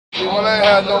when I ain't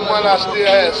had no money, I still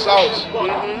had sauce.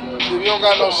 If you don't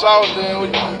got no sauce,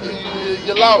 then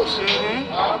you lost.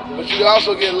 But you can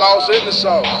also get lost in the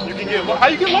sauce. You can get how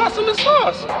you get lost in the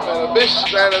sauce?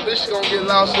 Man, a bitch gonna get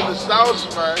lost in the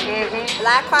sauce, man.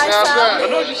 Black Heart You know what I'm Sauce. saying? I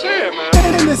know what you're saying,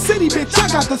 man. In the city, bitch, I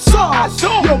got the sauce.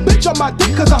 Yo, bitch, on my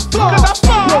dick, cause I floss.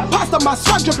 Yo, pasta, my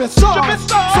swag drippin' sauce.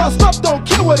 Sauce up, don't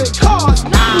care what it costs.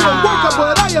 You a worker,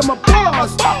 but I am a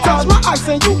boss. Touch my ice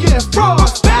and you get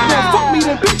frost. Yo, fuck me,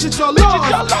 then bitch, it's your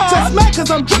loss. Just mad cause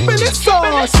I'm drippin' in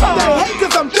sauce. They hate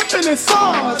cause I'm drippin' in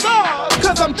sauce.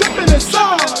 Cause I'm drippin' in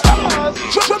sauce.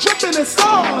 Drippin' in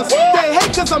sauce. They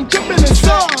hate cause I'm drippin' in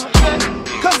sauce.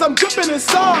 Cause I'm drippin' in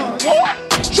sauce.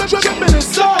 Drippin' in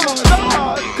sauce.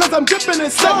 Cause I'm drippin' in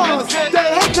sauce.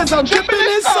 They hate cause I'm drippin'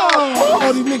 in sauce.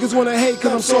 All these niggas wanna hate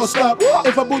cause I'm sauced up.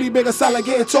 If a booty big, I sound like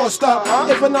getting tossed up.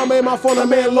 If a number in my phone, a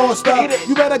man lost up.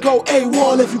 You better go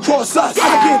A1 if you cross us.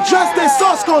 I get dressed, that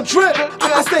sauce gon' drip.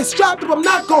 I stay strapped if I'm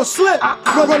not gon' slip.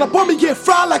 Run up on me, get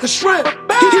fried like a shrimp.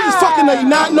 He just fucking a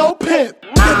not no pimp.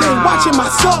 They watching my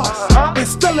sauce and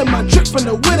stealing my drip from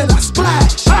the way that I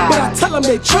splash. But I tell them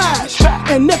they trash.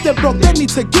 And if they broke, they need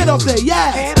to get off their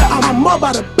ass. I'm up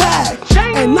by the bag.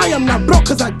 And I am not broke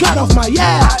cause I got off my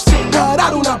ass. But I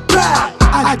do not brag.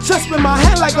 I just spin my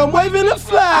hand like I'm waving a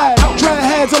flag.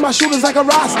 Dreadheads on my shoulders like a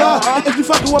roster. If you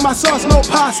fucking with my sauce, no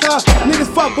pasta.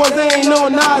 Niggas fuck boys, they ain't no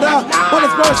nada.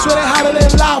 Bullets burn straight, they hotter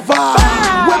than lava.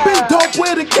 Whipping dope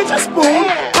with a kitchen spoon.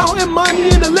 Counting money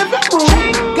in the living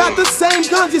room. Got the same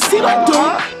guns you see them do.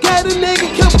 Get a nigga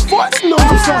killed before it's noon.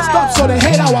 I'm sauced up so they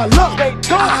hate how I look.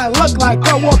 I look like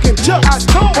I'm walking jokes.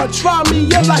 But try me,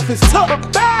 your life is tough.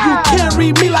 You can't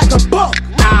read me like a book.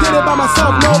 Did it by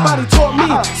myself, nobody taught me.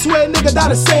 Swear nigga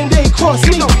died the same day he crossed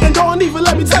me. And don't even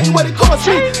let me tell you what it cost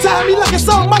me. Tell me like it's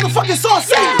all motherfucking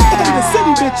saucy. In the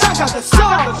city, bitch, I got the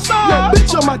sauce. Yo,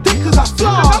 bitch on my dick cause I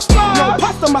floss. Yo,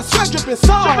 pasta, my swag drippin'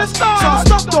 sauce. Sauce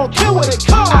stuff don't care what it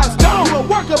costs. You a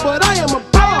worker, but I am a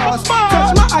boss.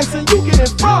 Touch my ice and you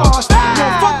getting frost. Yo,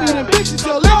 fuck me, then bitch, it's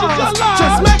your loss.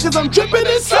 Just mad cause I'm drippin'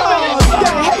 in sauce.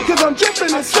 They hate cause I'm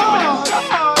drippin' in sauce.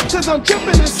 Cause I'm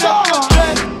drippin' in sauce.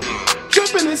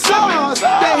 Drippin' in sauce.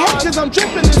 They hate cause I'm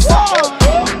drippin' in sauce.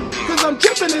 Cause I'm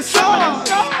drippin' in sauce.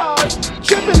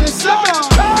 Drippin' in sauce.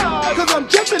 Cause I'm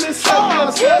drippin' in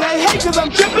sauce. They hate cause I'm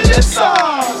drippin' in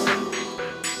sauce.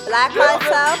 Black Heart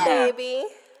Sauce, baby.